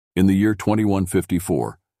In the year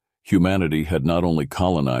 2154, humanity had not only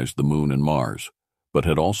colonized the Moon and Mars, but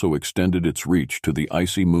had also extended its reach to the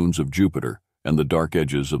icy moons of Jupiter and the dark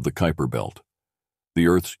edges of the Kuiper Belt. The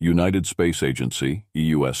Earth's United Space Agency,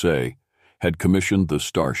 EUSA, had commissioned the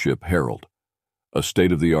Starship Herald, a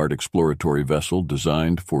state-of-the-art exploratory vessel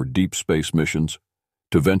designed for deep space missions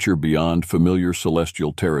to venture beyond familiar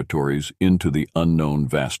celestial territories into the unknown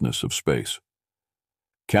vastness of space.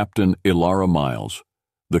 Captain Ilara Miles,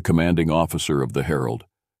 the commanding officer of the Herald,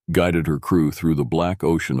 guided her crew through the black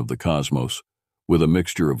ocean of the cosmos with a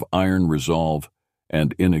mixture of iron resolve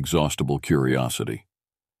and inexhaustible curiosity.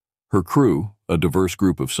 Her crew, a diverse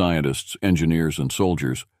group of scientists, engineers, and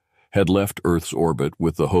soldiers, had left Earth's orbit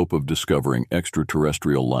with the hope of discovering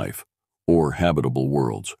extraterrestrial life, or habitable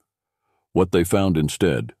worlds. What they found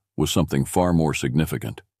instead was something far more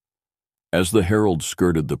significant. As the Herald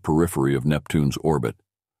skirted the periphery of Neptune's orbit,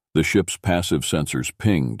 the ship's passive sensors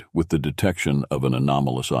pinged with the detection of an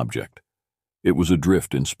anomalous object. It was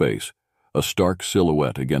adrift in space, a stark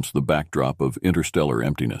silhouette against the backdrop of interstellar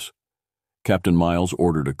emptiness. Captain Miles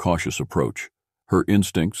ordered a cautious approach, her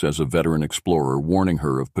instincts as a veteran explorer warning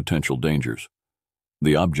her of potential dangers.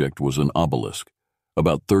 The object was an obelisk,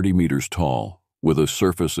 about 30 meters tall, with a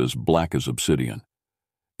surface as black as obsidian.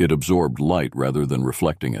 It absorbed light rather than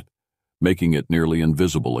reflecting it, making it nearly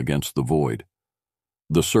invisible against the void.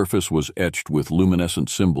 The surface was etched with luminescent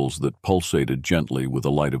symbols that pulsated gently with a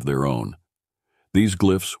light of their own. These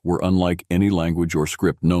glyphs were unlike any language or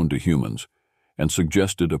script known to humans, and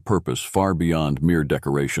suggested a purpose far beyond mere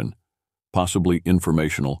decoration, possibly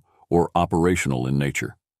informational or operational in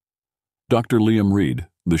nature. Dr. Liam Reed,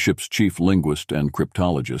 the ship's chief linguist and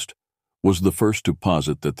cryptologist, was the first to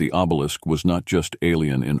posit that the obelisk was not just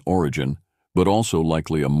alien in origin, but also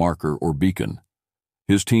likely a marker or beacon.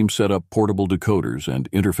 His team set up portable decoders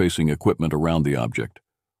and interfacing equipment around the object,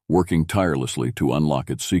 working tirelessly to unlock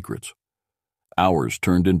its secrets. Hours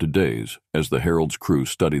turned into days as the Herald's crew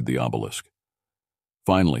studied the obelisk.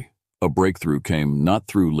 Finally, a breakthrough came not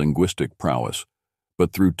through linguistic prowess,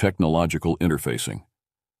 but through technological interfacing.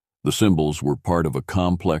 The symbols were part of a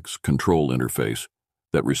complex control interface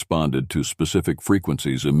that responded to specific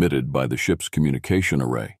frequencies emitted by the ship's communication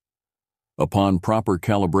array. Upon proper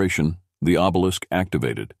calibration, the obelisk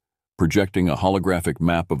activated, projecting a holographic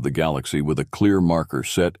map of the galaxy with a clear marker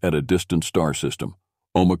set at a distant star system,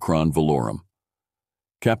 Omicron Velorum.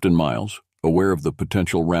 Captain Miles, aware of the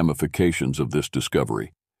potential ramifications of this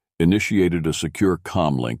discovery, initiated a secure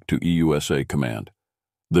comlink to EUSA Command.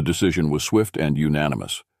 The decision was swift and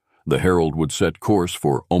unanimous. The Herald would set course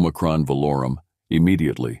for Omicron Velorum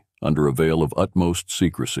immediately, under a veil of utmost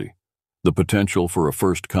secrecy. The potential for a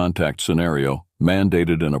first contact scenario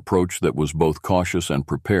mandated an approach that was both cautious and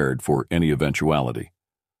prepared for any eventuality.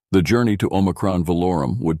 The journey to Omicron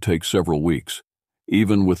Velorum would take several weeks,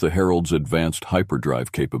 even with the Herald's advanced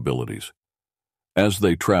hyperdrive capabilities. As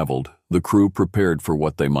they traveled, the crew prepared for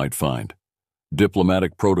what they might find.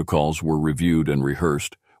 Diplomatic protocols were reviewed and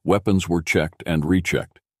rehearsed, weapons were checked and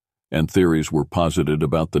rechecked, and theories were posited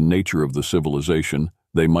about the nature of the civilization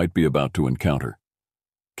they might be about to encounter.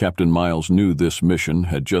 Captain Miles knew this mission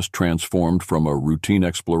had just transformed from a routine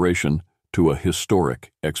exploration to a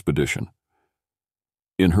historic expedition.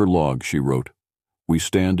 In her log, she wrote, "We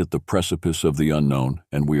stand at the precipice of the unknown,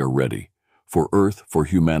 and we are ready. For Earth, for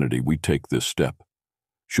humanity, we take this step.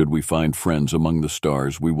 Should we find friends among the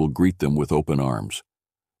stars, we will greet them with open arms.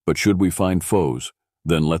 But should we find foes,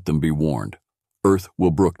 then let them be warned. Earth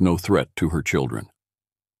will brook no threat to her children."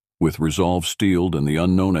 With resolve steeled and the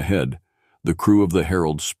unknown ahead, the crew of the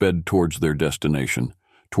Herald sped towards their destination,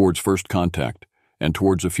 towards first contact, and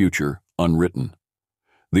towards a future unwritten.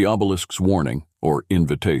 The obelisk's warning, or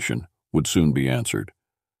invitation, would soon be answered,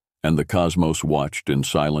 and the cosmos watched in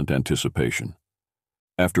silent anticipation.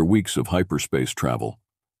 After weeks of hyperspace travel,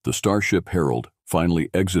 the Starship Herald finally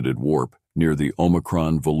exited warp near the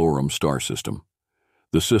Omicron Velorum star system.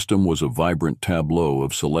 The system was a vibrant tableau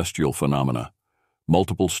of celestial phenomena,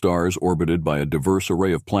 multiple stars orbited by a diverse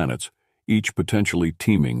array of planets, each potentially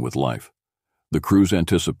teeming with life. The crew's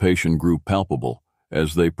anticipation grew palpable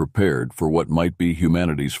as they prepared for what might be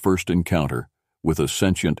humanity's first encounter with a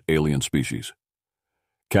sentient alien species.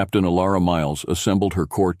 Captain Ilara Miles assembled her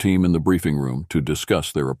core team in the briefing room to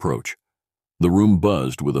discuss their approach. The room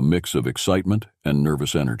buzzed with a mix of excitement and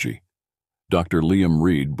nervous energy. Dr. Liam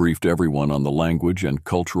Reed briefed everyone on the language and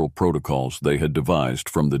cultural protocols they had devised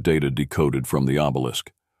from the data decoded from the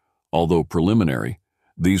obelisk. Although preliminary,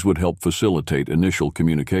 these would help facilitate initial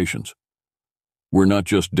communications. "We're not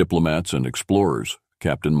just diplomats and explorers,"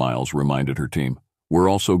 Captain Miles reminded her team. "We're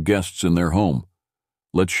also guests in their home.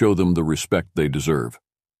 Let's show them the respect they deserve."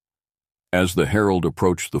 As the herald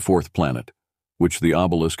approached the fourth planet, which the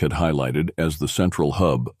obelisk had highlighted as the central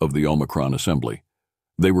hub of the Omicron assembly,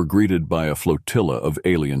 they were greeted by a flotilla of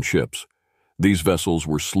alien ships. These vessels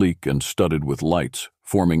were sleek and studded with lights,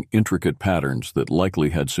 forming intricate patterns that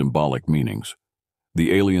likely had symbolic meanings.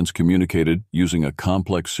 The aliens communicated using a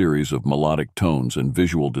complex series of melodic tones and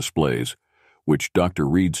visual displays, which Dr.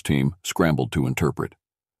 Reed's team scrambled to interpret.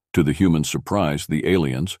 To the human surprise, the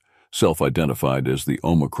aliens, self-identified as the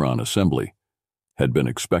Omicron Assembly, had been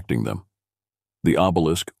expecting them. The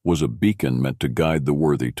obelisk was a beacon meant to guide the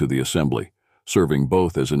worthy to the assembly, serving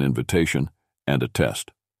both as an invitation and a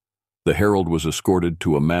test. The herald was escorted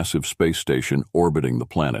to a massive space station orbiting the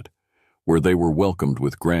planet, where they were welcomed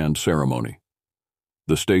with grand ceremony.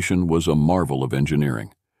 The station was a marvel of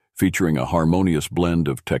engineering, featuring a harmonious blend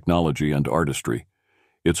of technology and artistry,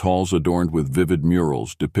 its halls adorned with vivid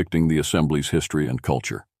murals depicting the assembly's history and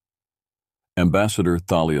culture. Ambassador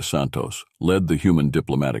Thalia Santos led the human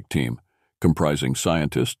diplomatic team, comprising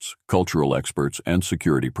scientists, cultural experts, and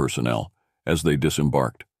security personnel, as they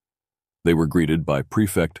disembarked. They were greeted by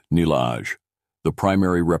Prefect Nilaj, the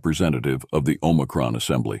primary representative of the Omicron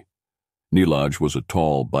Assembly. Nilaj was a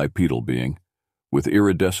tall, bipedal being, with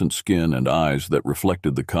iridescent skin and eyes that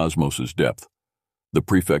reflected the cosmos's depth. The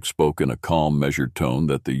prefect spoke in a calm, measured tone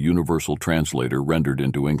that the universal translator rendered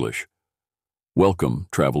into English. "Welcome,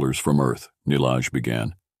 travelers from Earth," Nilaj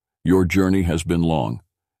began. "Your journey has been long,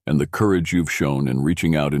 and the courage you've shown in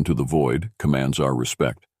reaching out into the void commands our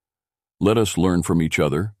respect. Let us learn from each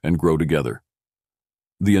other and grow together."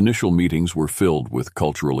 The initial meetings were filled with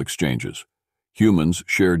cultural exchanges. Humans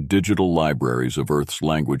shared digital libraries of Earth's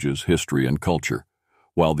languages, history, and culture,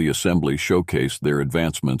 while the assembly showcased their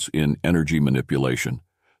advancements in energy manipulation,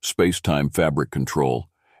 space-time fabric control,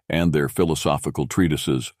 and their philosophical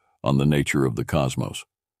treatises on the nature of the cosmos.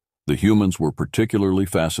 The humans were particularly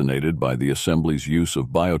fascinated by the assembly's use of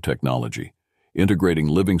biotechnology, integrating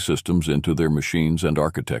living systems into their machines and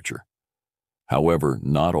architecture. However,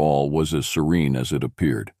 not all was as serene as it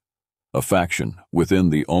appeared. A faction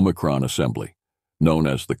within the Omicron Assembly, known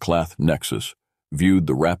as the Clath Nexus, viewed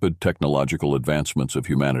the rapid technological advancements of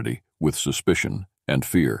humanity with suspicion and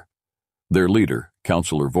fear. Their leader,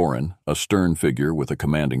 Counselor Vorin, a stern figure with a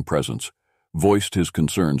commanding presence, voiced his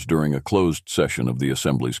concerns during a closed session of the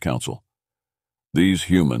Assembly's council. "These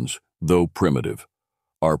humans, though primitive,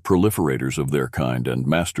 are proliferators of their kind and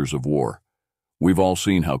masters of war. We've all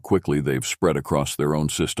seen how quickly they've spread across their own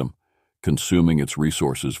system, consuming its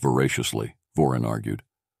resources voraciously," Vorin argued.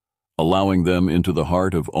 "Allowing them into the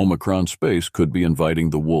heart of Omicron space could be inviting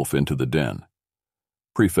the wolf into the den."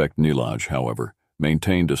 Prefect Nilaj, however,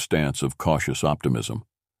 maintained a stance of cautious optimism.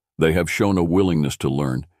 "They have shown a willingness to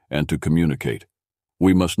learn and to communicate.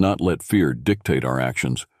 We must not let fear dictate our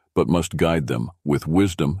actions, but must guide them with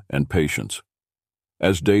wisdom and patience."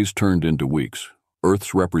 As days turned into weeks,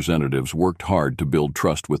 Earth's representatives worked hard to build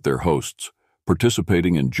trust with their hosts,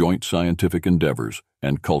 participating in joint scientific endeavors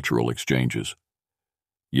and cultural exchanges.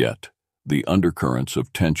 Yet, the undercurrents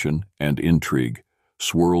of tension and intrigue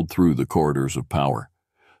swirled through the corridors of power,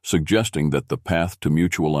 suggesting that the path to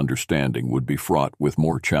mutual understanding would be fraught with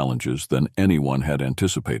more challenges than anyone had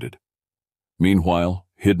anticipated. Meanwhile,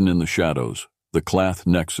 hidden in the shadows, the Clath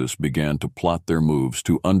Nexus began to plot their moves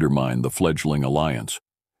to undermine the fledgling alliance,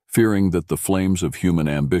 fearing that the flames of human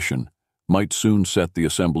ambition might soon set the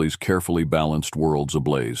Assembly's carefully balanced worlds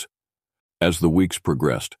ablaze. As the weeks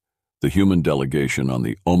progressed, the human delegation on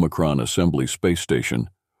the Omicron Assembly space station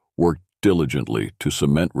worked diligently to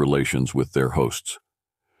cement relations with their hosts.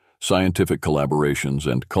 Scientific collaborations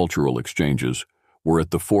and cultural exchanges were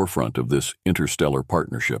at the forefront of this interstellar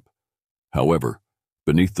partnership. However,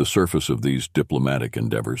 beneath the surface of these diplomatic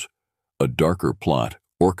endeavors, a darker plot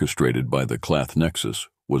orchestrated by the Clath Nexus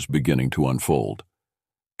was beginning to unfold.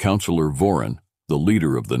 Counselor Vorin, the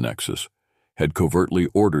leader of the Nexus, had covertly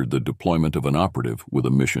ordered the deployment of an operative with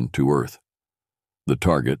a mission to Earth. The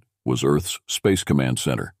target was Earth's Space Command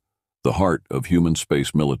Center, the heart of human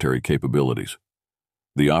space military capabilities.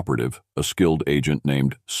 The operative, a skilled agent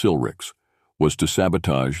named Silrix, was to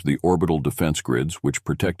sabotage the orbital defense grids which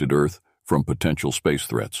protected Earth from potential space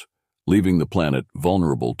threats, leaving the planet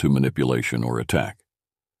vulnerable to manipulation or attack.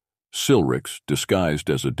 Silrix, disguised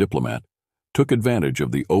as a diplomat, took advantage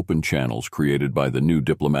of the open channels created by the new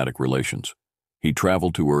diplomatic relations. He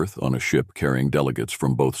traveled to Earth on a ship carrying delegates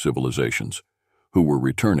from both civilizations, who were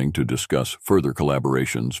returning to discuss further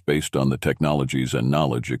collaborations based on the technologies and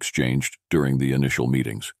knowledge exchanged during the initial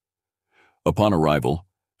meetings. Upon arrival,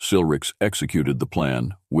 Silrix executed the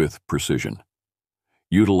plan with precision.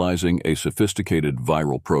 Utilizing a sophisticated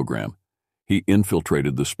viral program, He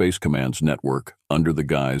infiltrated the Space Command's network under the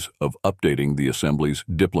guise of updating the Assembly's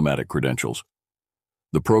diplomatic credentials.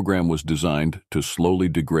 The program was designed to slowly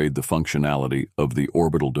degrade the functionality of the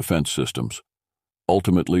orbital defense systems,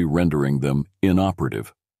 ultimately rendering them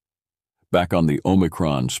inoperative. Back on the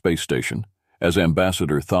Omicron space station, as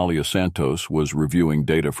Ambassador Thalia Santos was reviewing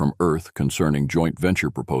data from Earth concerning joint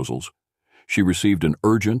venture proposals, she received an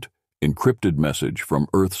urgent, encrypted message from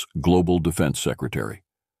Earth's Global Defense Secretary.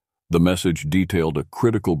 The message detailed a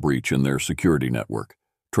critical breach in their security network,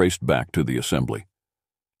 traced back to the Assembly.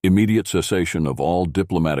 Immediate cessation of all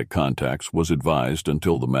diplomatic contacts was advised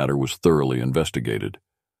until the matter was thoroughly investigated.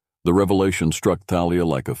 The revelation struck Thalia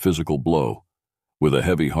like a physical blow. With a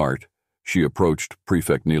heavy heart, she approached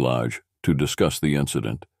Prefect Nilaj to discuss the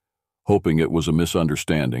incident, hoping it was a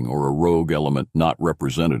misunderstanding or a rogue element not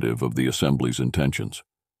representative of the Assembly's intentions.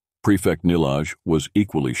 Prefect Nilaj was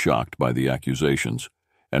equally shocked by the accusations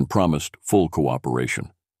and promised full cooperation.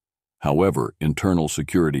 However, internal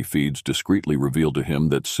security feeds discreetly revealed to him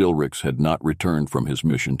that Silrix had not returned from his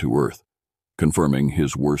mission to Earth, confirming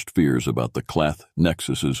his worst fears about the Clath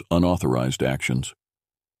Nexus's unauthorized actions.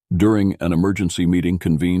 During an emergency meeting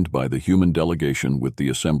convened by the human delegation with the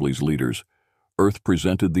Assembly's leaders, Earth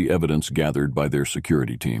presented the evidence gathered by their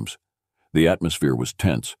security teams. The atmosphere was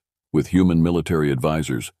tense, with human military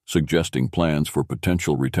advisors suggesting plans for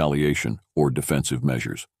potential retaliation or defensive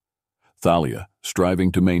measures. Thalia, striving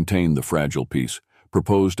to maintain the fragile peace,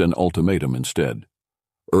 proposed an ultimatum instead.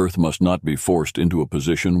 Earth must not be forced into a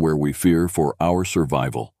position where we fear for our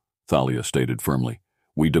survival, Thalia stated firmly.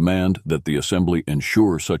 We demand that the Assembly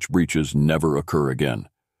ensure such breaches never occur again.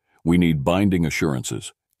 We need binding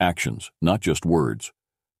assurances, actions, not just words,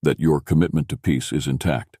 that your commitment to peace is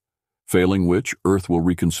intact, failing which Earth will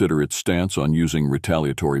reconsider its stance on using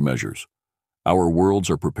retaliatory measures. Our worlds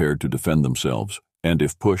are prepared to defend themselves, and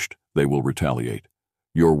if pushed, they will retaliate.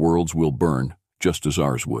 Your worlds will burn, just as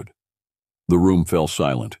ours would. The room fell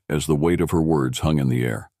silent as the weight of her words hung in the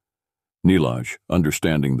air. Nilaj,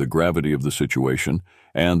 understanding the gravity of the situation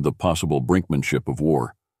and the possible brinkmanship of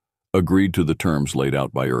war, agreed to the terms laid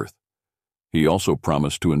out by Earth. He also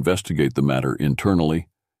promised to investigate the matter internally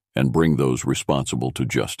and bring those responsible to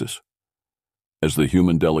justice. As the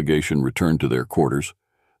human delegation returned to their quarters,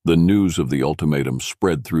 the news of the ultimatum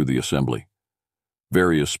spread through the Assembly.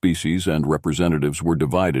 Various species and representatives were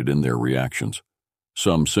divided in their reactions.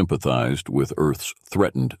 Some sympathized with Earth's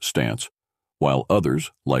threatened stance, while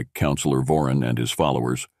others, like Counselor Vorin and his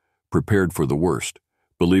followers, prepared for the worst,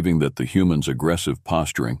 believing that the humans' aggressive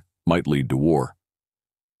posturing might lead to war.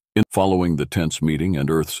 Following the tense meeting and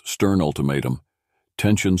Earth's stern ultimatum,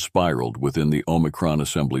 tension spiraled within the Omicron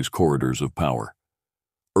Assembly's corridors of power.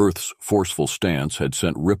 Earth's forceful stance had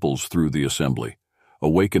sent ripples through the Assembly,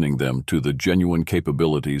 awakening them to the genuine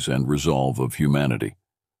capabilities and resolve of humanity.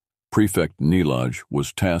 Prefect Nilaj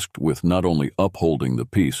was tasked with not only upholding the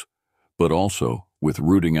peace, but also with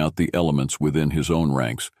rooting out the elements within his own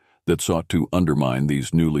ranks that sought to undermine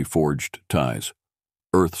these newly forged ties.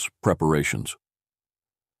 Earth's preparations.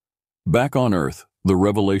 Back on Earth, the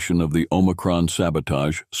revelation of the Omicron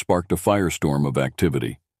sabotage sparked a firestorm of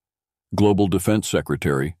activity. Global Defense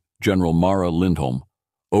Secretary General Mara Lindholm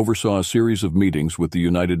oversaw a series of meetings with the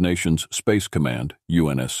United Nations Space Command,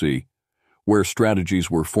 UNSC, where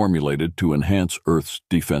strategies were formulated to enhance Earth's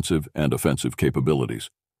defensive and offensive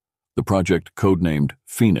capabilities. The project, codenamed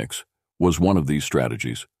Phoenix, was one of these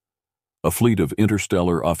strategies. A fleet of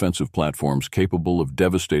interstellar offensive platforms capable of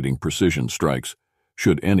devastating precision strikes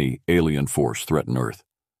should any alien force threaten Earth.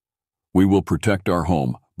 We will protect our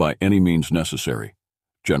home by any means necessary,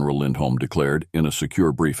 General Lindholm declared in a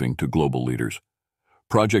secure briefing to global leaders.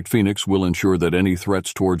 Project Phoenix will ensure that any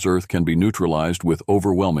threats towards Earth can be neutralized with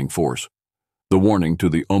overwhelming force. The warning to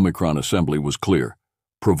the Omicron Assembly was clear: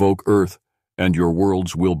 provoke Earth, and your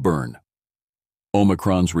worlds will burn.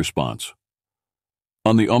 Omicron's response.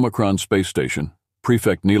 On the Omicron space station,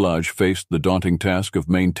 Prefect Nilaj faced the daunting task of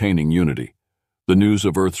maintaining unity. The news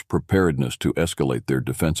of Earth's preparedness to escalate their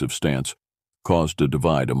defensive stance caused a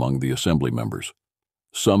divide among the Assembly members.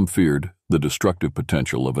 Some feared the destructive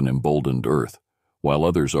potential of an emboldened Earth, while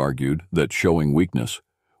others argued that showing weakness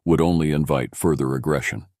would only invite further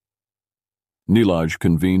aggression. Nilaj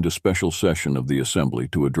convened a special session of the Assembly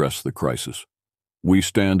to address the crisis. We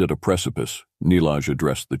stand at a precipice, Nilaj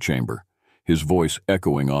addressed the chamber, his voice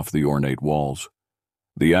echoing off the ornate walls.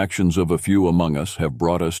 The actions of a few among us have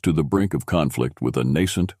brought us to the brink of conflict with a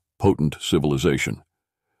nascent, potent civilization.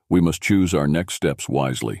 We must choose our next steps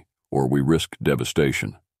wisely, or we risk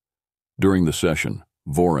devastation. During the session,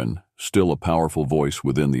 Vorin, still a powerful voice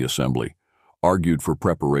within the Assembly, argued for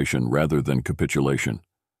preparation rather than capitulation.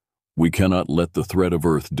 We cannot let the threat of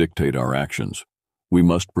Earth dictate our actions. We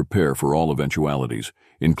must prepare for all eventualities,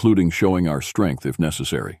 including showing our strength if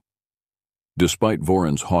necessary. Despite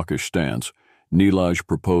Voron's hawkish stance, Nilaj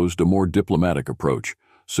proposed a more diplomatic approach,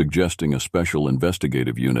 suggesting a special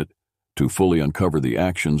investigative unit to fully uncover the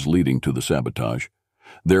actions leading to the sabotage,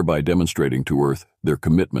 thereby demonstrating to Earth their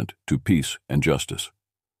commitment to peace and justice.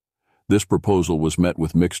 This proposal was met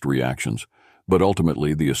with mixed reactions, but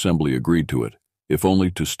ultimately the Assembly agreed to it, if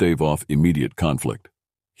only to stave off immediate conflict.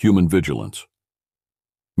 Human vigilance.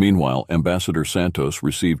 Meanwhile, Ambassador Santos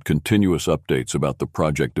received continuous updates about the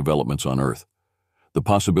project developments on Earth. The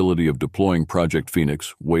possibility of deploying Project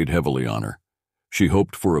Phoenix weighed heavily on her. She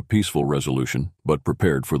hoped for a peaceful resolution, but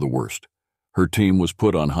prepared for the worst. Her team was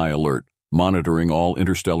put on high alert, monitoring all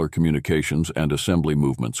interstellar communications and Assembly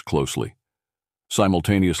movements closely.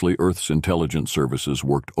 Simultaneously, Earth's intelligence services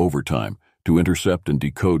worked overtime to intercept and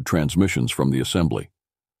decode transmissions from the Assembly.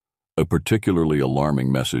 A particularly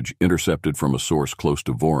alarming message intercepted from a source close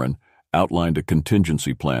to Voron outlined a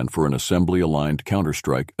contingency plan for an Assembly-aligned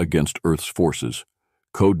counterstrike against Earth's forces,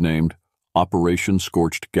 codenamed Operation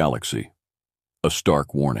Scorched Galaxy. A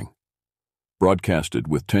stark warning. Broadcasted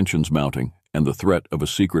with tensions mounting and the threat of a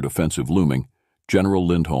secret offensive looming, General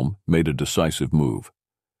Lindholm made a decisive move.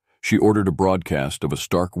 She ordered a broadcast of a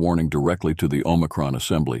stark warning directly to the Omicron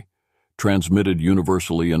Assembly, transmitted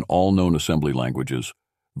universally in all known Assembly languages,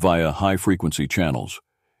 via high-frequency channels,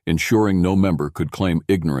 ensuring no member could claim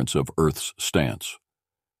ignorance of Earth's stance.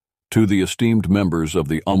 To the esteemed members of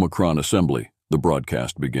the Omicron Assembly, the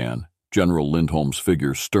broadcast began, General Lindholm's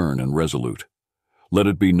figure stern and resolute. Let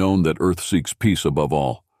it be known that Earth seeks peace above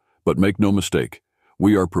all, but make no mistake,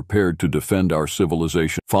 we are prepared to defend our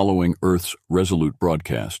civilization. Following Earth's resolute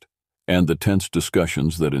broadcast, and the tense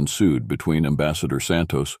discussions that ensued between Ambassador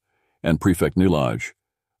Santos and Prefect Nilaj,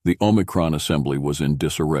 the Omicron Assembly was in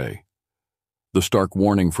disarray. The stark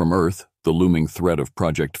warning from Earth, the looming threat of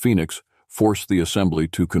Project Phoenix, forced the Assembly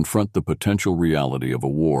to confront the potential reality of a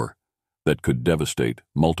war that could devastate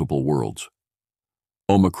multiple worlds.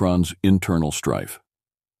 Omicron's internal strife.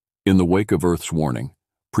 In the wake of Earth's warning,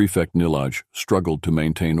 Prefect Nilaj struggled to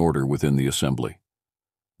maintain order within the Assembly.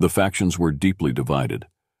 The factions were deeply divided.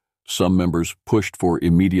 Some members pushed for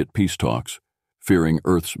immediate peace talks, fearing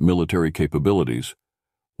Earth's military capabilities,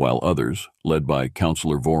 while others, led by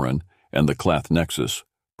Councillor Voron and the Clath Nexus,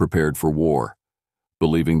 prepared for war,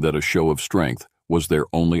 believing that a show of strength was their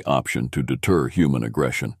only option to deter human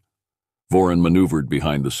aggression. Voron maneuvered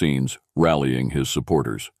behind the scenes, rallying his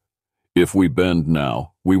supporters. "If we bend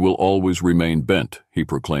now, we will always remain bent," he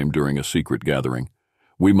proclaimed during a secret gathering.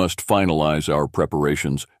 "We must finalize our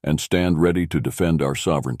preparations and stand ready to defend our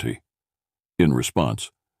sovereignty." In response,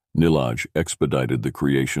 Nilaj expedited the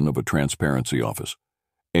creation of a transparency office,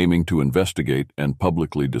 aiming to investigate and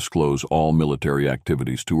publicly disclose all military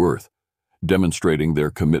activities to Earth, demonstrating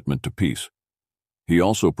their commitment to peace. He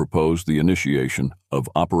also proposed the initiation of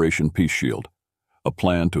Operation Peace Shield, a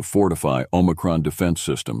plan to fortify Omicron defense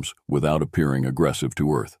systems without appearing aggressive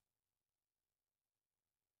to Earth.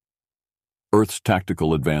 Earth's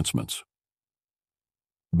tactical advancements.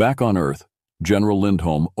 Back on Earth, General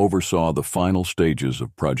Lindholm oversaw the final stages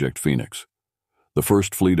of Project Phoenix. The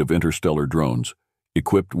first fleet of interstellar drones,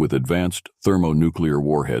 equipped with advanced thermonuclear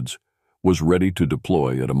warheads, was ready to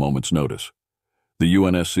deploy at a moment's notice. The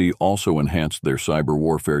UNSC also enhanced their cyber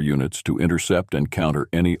warfare units to intercept and counter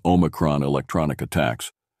any Omicron electronic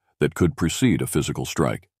attacks that could precede a physical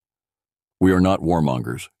strike. "We are not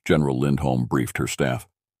warmongers," General Lindholm briefed her staff,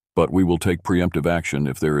 "but we will take preemptive action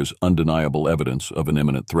if there is undeniable evidence of an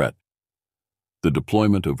imminent threat." The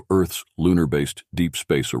deployment of Earth's lunar-based Deep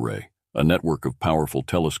Space Array, a network of powerful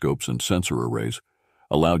telescopes and sensor arrays,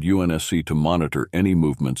 allowed UNSC to monitor any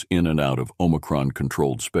movements in and out of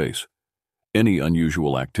Omicron-controlled space. Any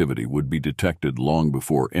unusual activity would be detected long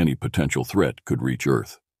before any potential threat could reach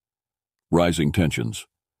Earth. Rising tensions.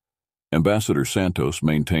 Ambassador Santos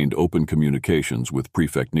maintained open communications with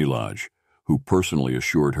Prefect Nilaj, who personally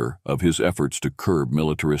assured her of his efforts to curb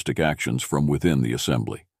militaristic actions from within the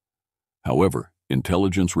Assembly. However,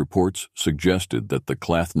 intelligence reports suggested that the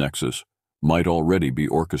Clath Nexus might already be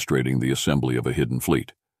orchestrating the assembly of a hidden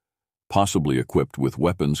fleet, possibly equipped with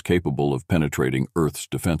weapons capable of penetrating Earth's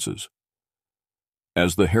defenses.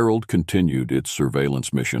 As the Herald continued its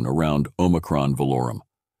surveillance mission around Omicron Valorum,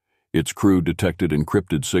 its crew detected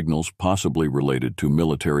encrypted signals possibly related to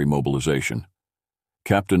military mobilization.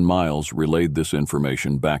 Captain Miles relayed this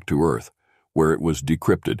information back to Earth, where it was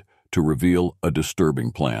decrypted to reveal a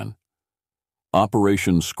disturbing plan.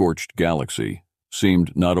 Operation Scorched Galaxy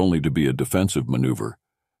seemed not only to be a defensive maneuver,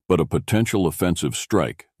 but a potential offensive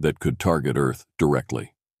strike that could target Earth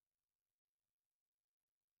directly.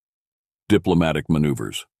 Diplomatic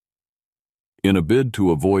maneuvers. In a bid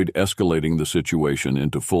to avoid escalating the situation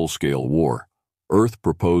into full-scale war, Earth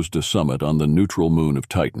proposed a summit on the neutral moon of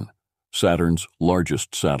Titan, Saturn's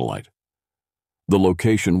largest satellite. The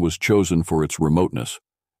location was chosen for its remoteness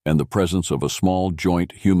and the presence of a small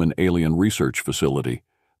joint human-alien research facility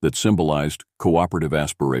that symbolized cooperative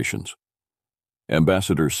aspirations.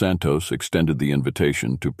 Ambassador Santos extended the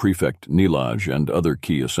invitation to Prefect Nilaj and other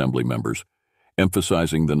key assembly members,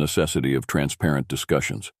 emphasizing the necessity of transparent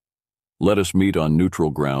discussions. "Let us meet on neutral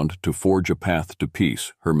ground to forge a path to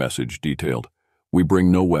peace," her message detailed. "We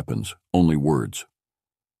bring no weapons, only words."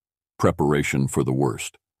 Preparation for the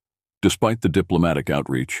worst. Despite the diplomatic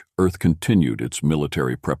outreach, Earth continued its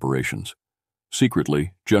military preparations.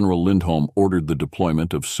 Secretly, General Lindholm ordered the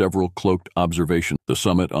deployment of several cloaked observation. The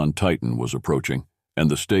summit on Titan was approaching, and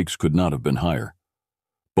the stakes could not have been higher.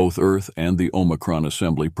 Both Earth and the Omicron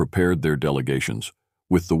Assembly prepared their delegations,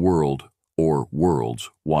 with the world, or worlds,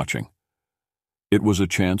 watching. It was a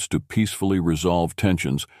chance to peacefully resolve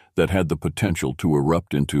tensions that had the potential to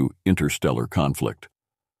erupt into interstellar conflict.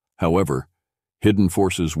 However, hidden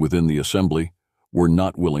forces within the Assembly were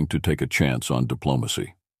not willing to take a chance on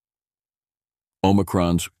diplomacy.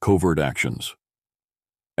 Omicron's covert actions.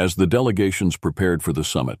 As the delegations prepared for the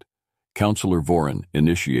summit, Councillor Vorin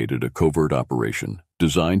initiated a covert operation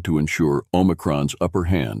designed to ensure Omicron's upper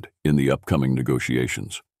hand in the upcoming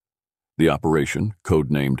negotiations. The operation,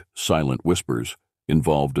 codenamed Silent Whispers,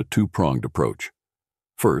 involved a two-pronged approach.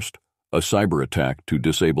 First, a cyber attack to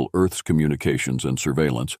disable Earth's communications and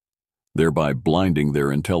surveillance, thereby blinding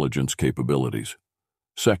their intelligence capabilities.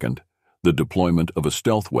 Second, the deployment of a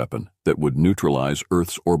stealth weapon that would neutralize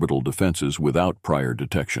Earth's orbital defenses without prior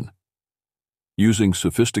detection. Using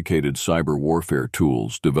sophisticated cyber warfare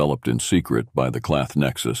tools developed in secret by the Clath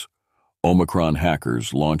Nexus, Omicron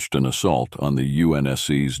hackers launched an assault on the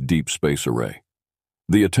UNSC's Deep Space Array.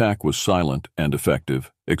 The attack was silent and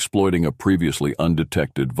effective, exploiting a previously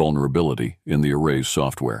undetected vulnerability in the array's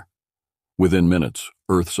software. Within minutes,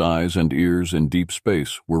 Earth's eyes and ears in deep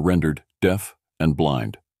space were rendered deaf and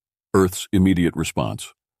blind. Earth's immediate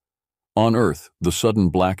response. On Earth, the sudden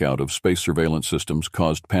blackout of space surveillance systems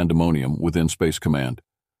caused pandemonium within Space Command.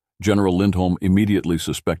 General Lindholm immediately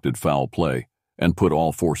suspected foul play and put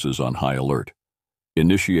all forces on high alert.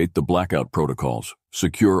 "Initiate the blackout protocols,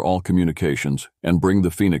 secure all communications, and bring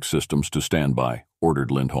the Phoenix systems to standby,"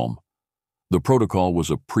 ordered Lindholm. The protocol was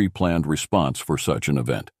a pre-planned response for such an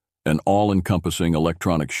event, an all-encompassing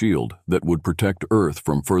electronic shield that would protect Earth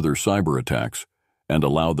from further cyber attacks and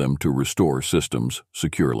allow them to restore systems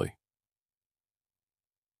securely.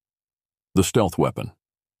 The stealth weapon.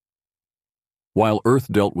 While Earth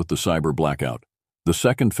dealt with the cyber blackout, the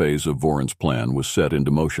second phase of Vorin's plan was set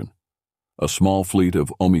into motion. A small fleet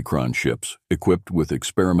of Omicron ships, equipped with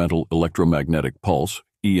experimental electromagnetic pulse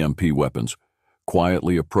 (EMP) weapons,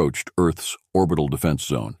 quietly approached Earth's orbital defense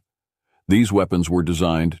zone. These weapons were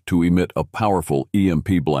designed to emit a powerful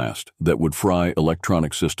EMP blast that would fry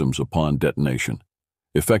electronic systems upon detonation,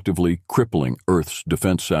 effectively crippling Earth's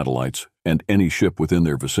defense satellites and any ship within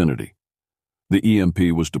their vicinity. The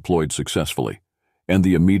EMP was deployed successfully, and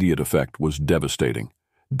the immediate effect was devastating.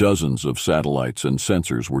 Dozens of satellites and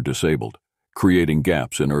sensors were disabled, creating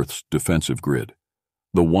gaps in Earth's defensive grid.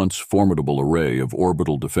 The once formidable array of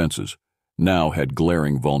orbital defenses now had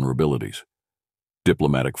glaring vulnerabilities.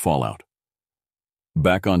 Diplomatic fallout.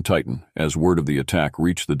 Back on Titan, as word of the attack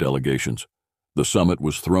reached the delegations, the summit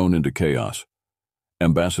was thrown into chaos.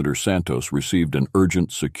 Ambassador Santos received an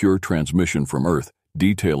urgent, secure transmission from Earth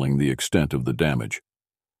detailing the extent of the damage.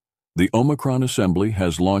 "The Omicron Assembly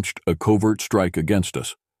has launched a covert strike against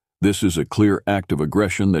us. This is a clear act of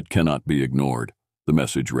aggression that cannot be ignored," the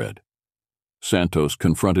message read. Santos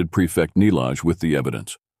confronted Prefect Nilaj with the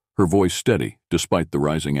evidence, her voice steady despite the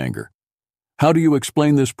rising anger. "How do you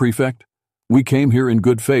explain this, Prefect? We came here in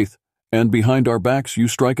good faith, and behind our backs you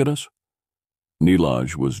strike at us?"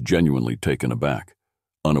 Nilaj was genuinely taken aback,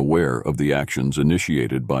 unaware of the actions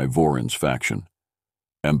initiated by Vorin's faction.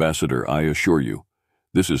 "Ambassador, I assure you,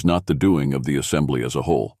 this is not the doing of the Assembly as a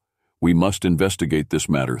whole. We must investigate this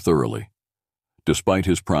matter thoroughly." Despite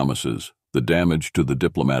his promises, the damage to the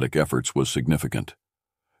diplomatic efforts was significant.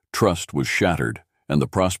 Trust was shattered, and the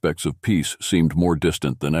prospects of peace seemed more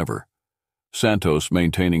distant than ever. Santos,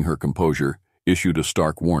 maintaining her composure, issued a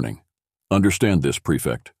stark warning. "Understand this,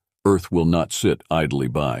 Prefect. Earth will not sit idly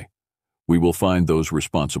by. We will find those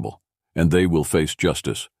responsible, and they will face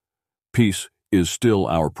justice. Peace is still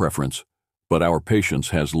our preference, but our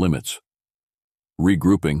patience has limits."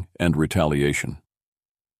 Regrouping and retaliation.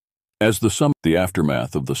 As the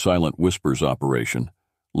aftermath of the Silent Whispers operation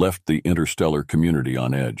left the interstellar community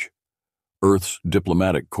on edge. Earth's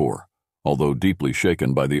diplomatic corps, although deeply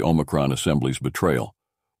shaken by the Omicron Assembly's betrayal,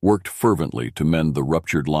 worked fervently to mend the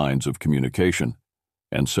ruptured lines of communication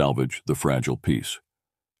and salvage the fragile peace.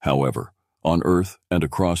 However, on Earth and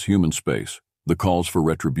across human space, the calls for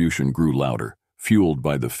retribution grew louder, fueled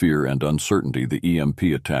by the fear and uncertainty the EMP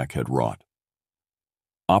attack had wrought.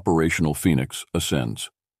 Operational Phoenix ascends.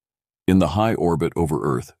 In the high orbit over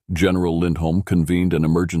Earth, General Lindholm convened an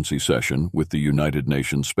emergency session with the United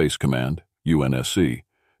Nations Space Command, UNSC,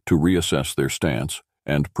 to reassess their stance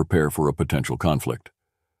and prepare for a potential conflict.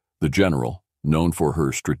 The general, known for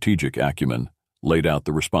her strategic acumen, laid out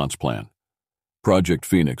the response plan. Project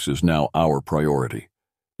Phoenix is now our priority.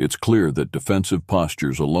 It's clear that defensive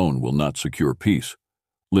postures alone will not secure peace,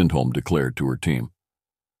 Lindholm declared to her team.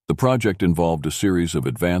 The project involved a series of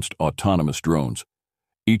advanced autonomous drones,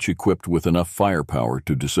 each equipped with enough firepower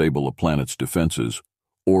to disable a planet's defenses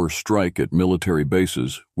or strike at military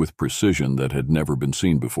bases with precision that had never been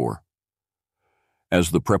seen before.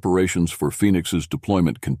 As the preparations for Phoenix's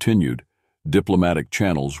deployment continued, diplomatic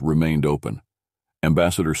channels remained open.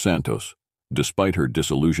 Ambassador Santos, despite her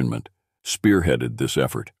disillusionment, spearheaded this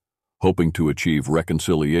effort, hoping to achieve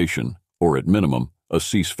reconciliation or, at minimum, a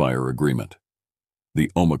ceasefire agreement.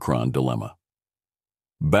 The Omicron Dilemma.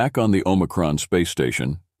 Back on the Omicron space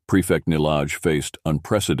station, Prefect Nilaj faced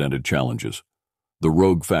unprecedented challenges. The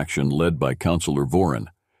rogue faction led by Councillor Vorin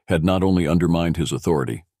had not only undermined his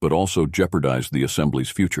authority, but also jeopardized the Assembly's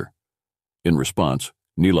future. In response,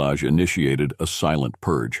 Nilaj initiated a silent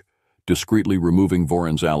purge, discreetly removing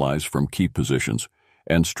Vorin's allies from key positions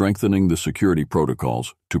and strengthening the security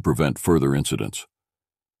protocols to prevent further incidents.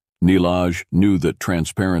 Nilaj knew that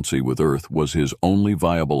transparency with Earth was his only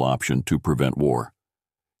viable option to prevent war.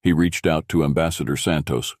 He reached out to Ambassador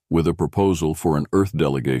Santos with a proposal for an Earth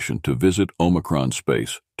delegation to visit Omicron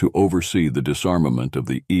space to oversee the disarmament of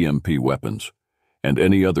the EMP weapons and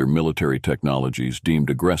any other military technologies deemed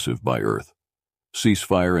aggressive by Earth.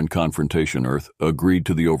 Ceasefire and Confrontation Earth agreed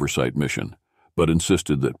to the oversight mission, but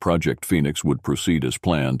insisted that Project Phoenix would proceed as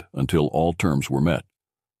planned until all terms were met.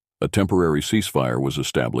 A temporary ceasefire was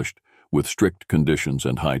established with strict conditions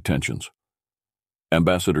and high tensions.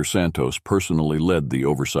 Ambassador Santos personally led the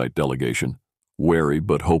oversight delegation, wary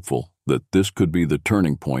but hopeful that this could be the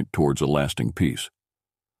turning point towards a lasting peace.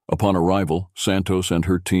 Upon arrival, Santos and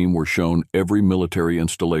her team were shown every military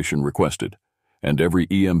installation requested, and every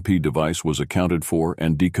EMP device was accounted for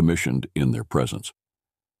and decommissioned in their presence.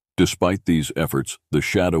 Despite these efforts, the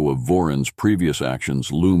shadow of Vorin's previous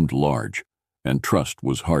actions loomed large, and trust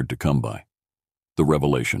was hard to come by. The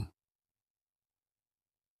revelation.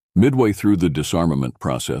 Midway through the disarmament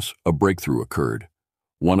process, a breakthrough occurred.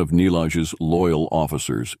 One of Nilaj's loyal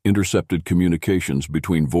officers intercepted communications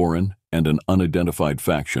between Vorin and an unidentified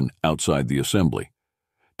faction outside the Assembly,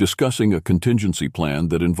 discussing a contingency plan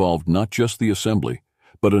that involved not just the Assembly,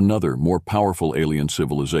 but another, more powerful alien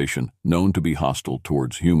civilization known to be hostile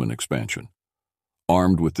towards human expansion.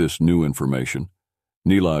 Armed with this new information,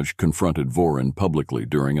 Nilaj confronted Vorin publicly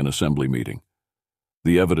during an Assembly meeting.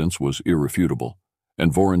 The evidence was irrefutable,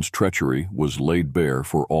 and Vorin's treachery was laid bare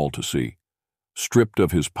for all to see. Stripped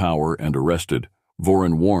of his power and arrested,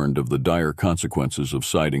 Vorin warned of the dire consequences of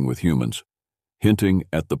siding with humans, hinting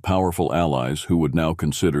at the powerful allies who would now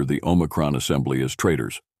consider the Omicron Assembly as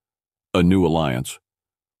traitors. A new alliance.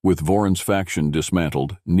 With Vorin's faction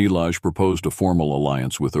dismantled, Nilaj proposed a formal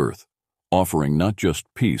alliance with Earth, offering not just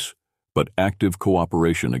peace, but active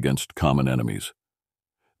cooperation against common enemies.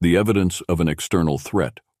 The evidence of an external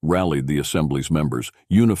threat rallied the Assembly's members,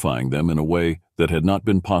 unifying them in a way that had not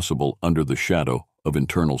been possible under the shadow of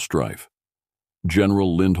internal strife.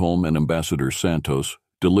 General Lindholm and Ambassador Santos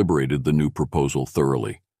deliberated the new proposal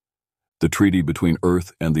thoroughly. The treaty between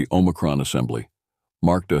Earth and the Omicron Assembly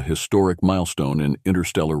marked a historic milestone in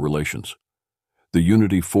interstellar relations. The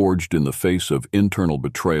unity forged in the face of internal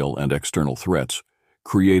betrayal and external threats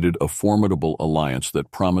created a formidable alliance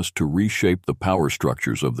that promised to reshape the power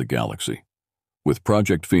structures of the galaxy. With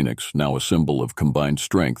Project Phoenix now a symbol of combined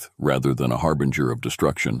strength rather than a harbinger of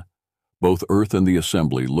destruction, both Earth and the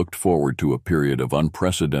Assembly looked forward to a period of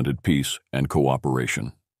unprecedented peace and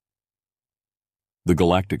cooperation. The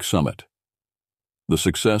Galactic Summit. The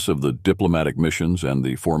success of the diplomatic missions and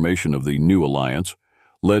the formation of the new alliance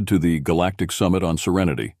led to the Galactic Summit on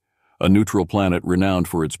Serenity, a neutral planet renowned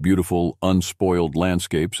for its beautiful, unspoiled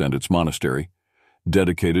landscapes and its monastery,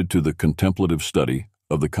 dedicated to the contemplative study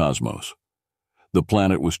of the cosmos. The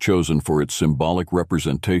planet was chosen for its symbolic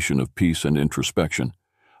representation of peace and introspection,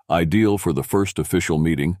 ideal for the first official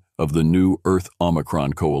meeting of the new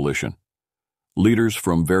Earth-Omicron coalition. Leaders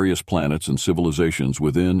from various planets and civilizations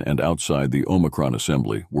within and outside the Omicron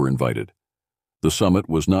Assembly were invited, The summit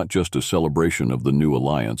was not just a celebration of the new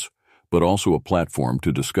alliance, but also a platform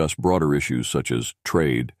to discuss broader issues such as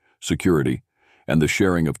trade, security, and the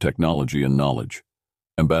sharing of technology and knowledge.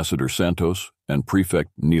 Ambassador Santos and Prefect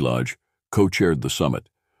Nilaj co-chaired the summit,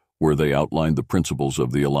 where they outlined the principles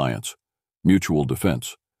of the alliance: mutual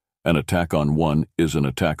defense. An attack on one is an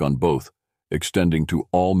attack on both, extending to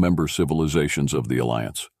all member civilizations of the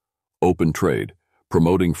alliance. Open trade,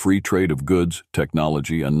 promoting free trade of goods,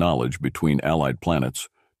 technology, and knowledge between allied planets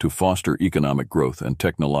to foster economic growth and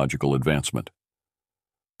technological advancement.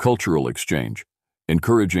 Cultural exchange,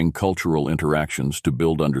 encouraging cultural interactions to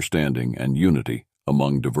build understanding and unity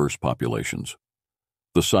among diverse populations.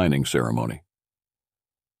 The signing ceremony.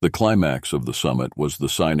 The climax of the summit was the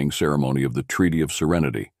signing ceremony of the Treaty of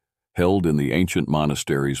Serenity, held in the ancient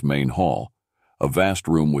monastery's main hall, a vast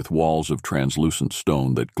room with walls of translucent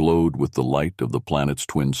stone that glowed with the light of the planet's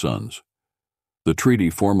twin suns. The treaty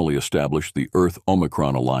formally established the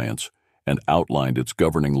Earth-Omicron Alliance and outlined its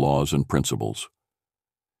governing laws and principles.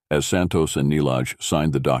 As Santos and Nilaj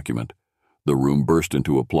signed the document, the room burst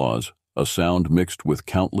into applause, a sound mixed with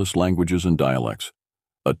countless languages and dialects,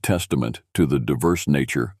 a testament to the diverse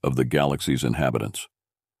nature of the galaxy's inhabitants.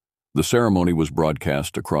 The ceremony was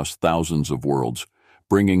broadcast across thousands of worlds,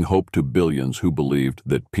 bringing hope to billions who believed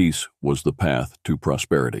that peace was the path to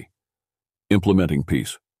prosperity. Implementing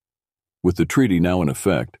peace. With the treaty now in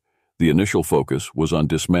effect, the initial focus was on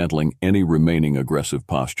dismantling any remaining aggressive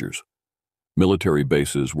postures. Military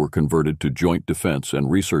bases were converted to joint defense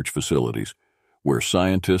and research facilities, where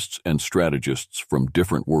scientists and strategists from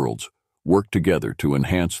different worlds worked together to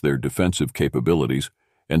enhance their defensive capabilities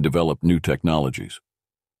and develop new technologies.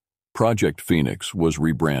 Project Phoenix was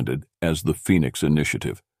rebranded as the Phoenix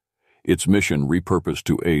Initiative, its mission repurposed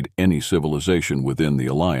to aid any civilization within the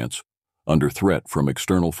Alliance under threat from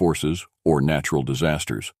external forces or natural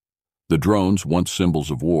disasters. The drones, once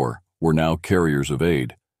symbols of war, were now carriers of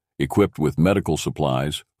aid, equipped with medical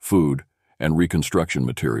supplies, food, and reconstruction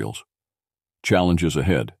materials. Challenges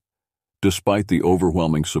ahead. Despite the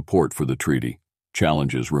overwhelming support for the treaty,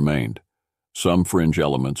 challenges remained. Some fringe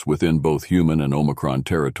elements within both human and Omicron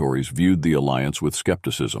territories viewed the alliance with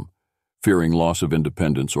skepticism, fearing loss of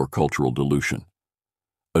independence or cultural dilution.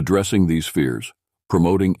 Addressing these fears,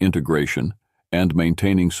 promoting integration, and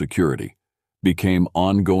maintaining security became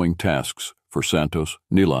ongoing tasks for Santos,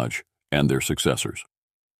 Nilaj, and their successors.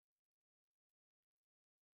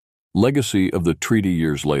 Legacy of the treaty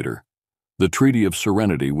years later. The Treaty of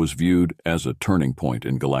Serenity was viewed as a turning point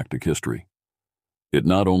in galactic history. It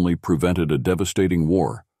not only prevented a devastating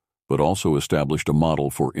war, but also established a model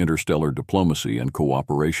for interstellar diplomacy and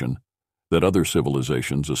cooperation that other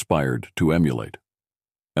civilizations aspired to emulate.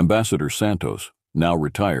 Ambassador Santos, now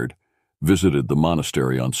retired, visited the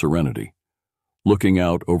monastery on Serenity. Looking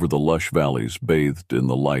out over the lush valleys bathed in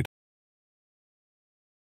the light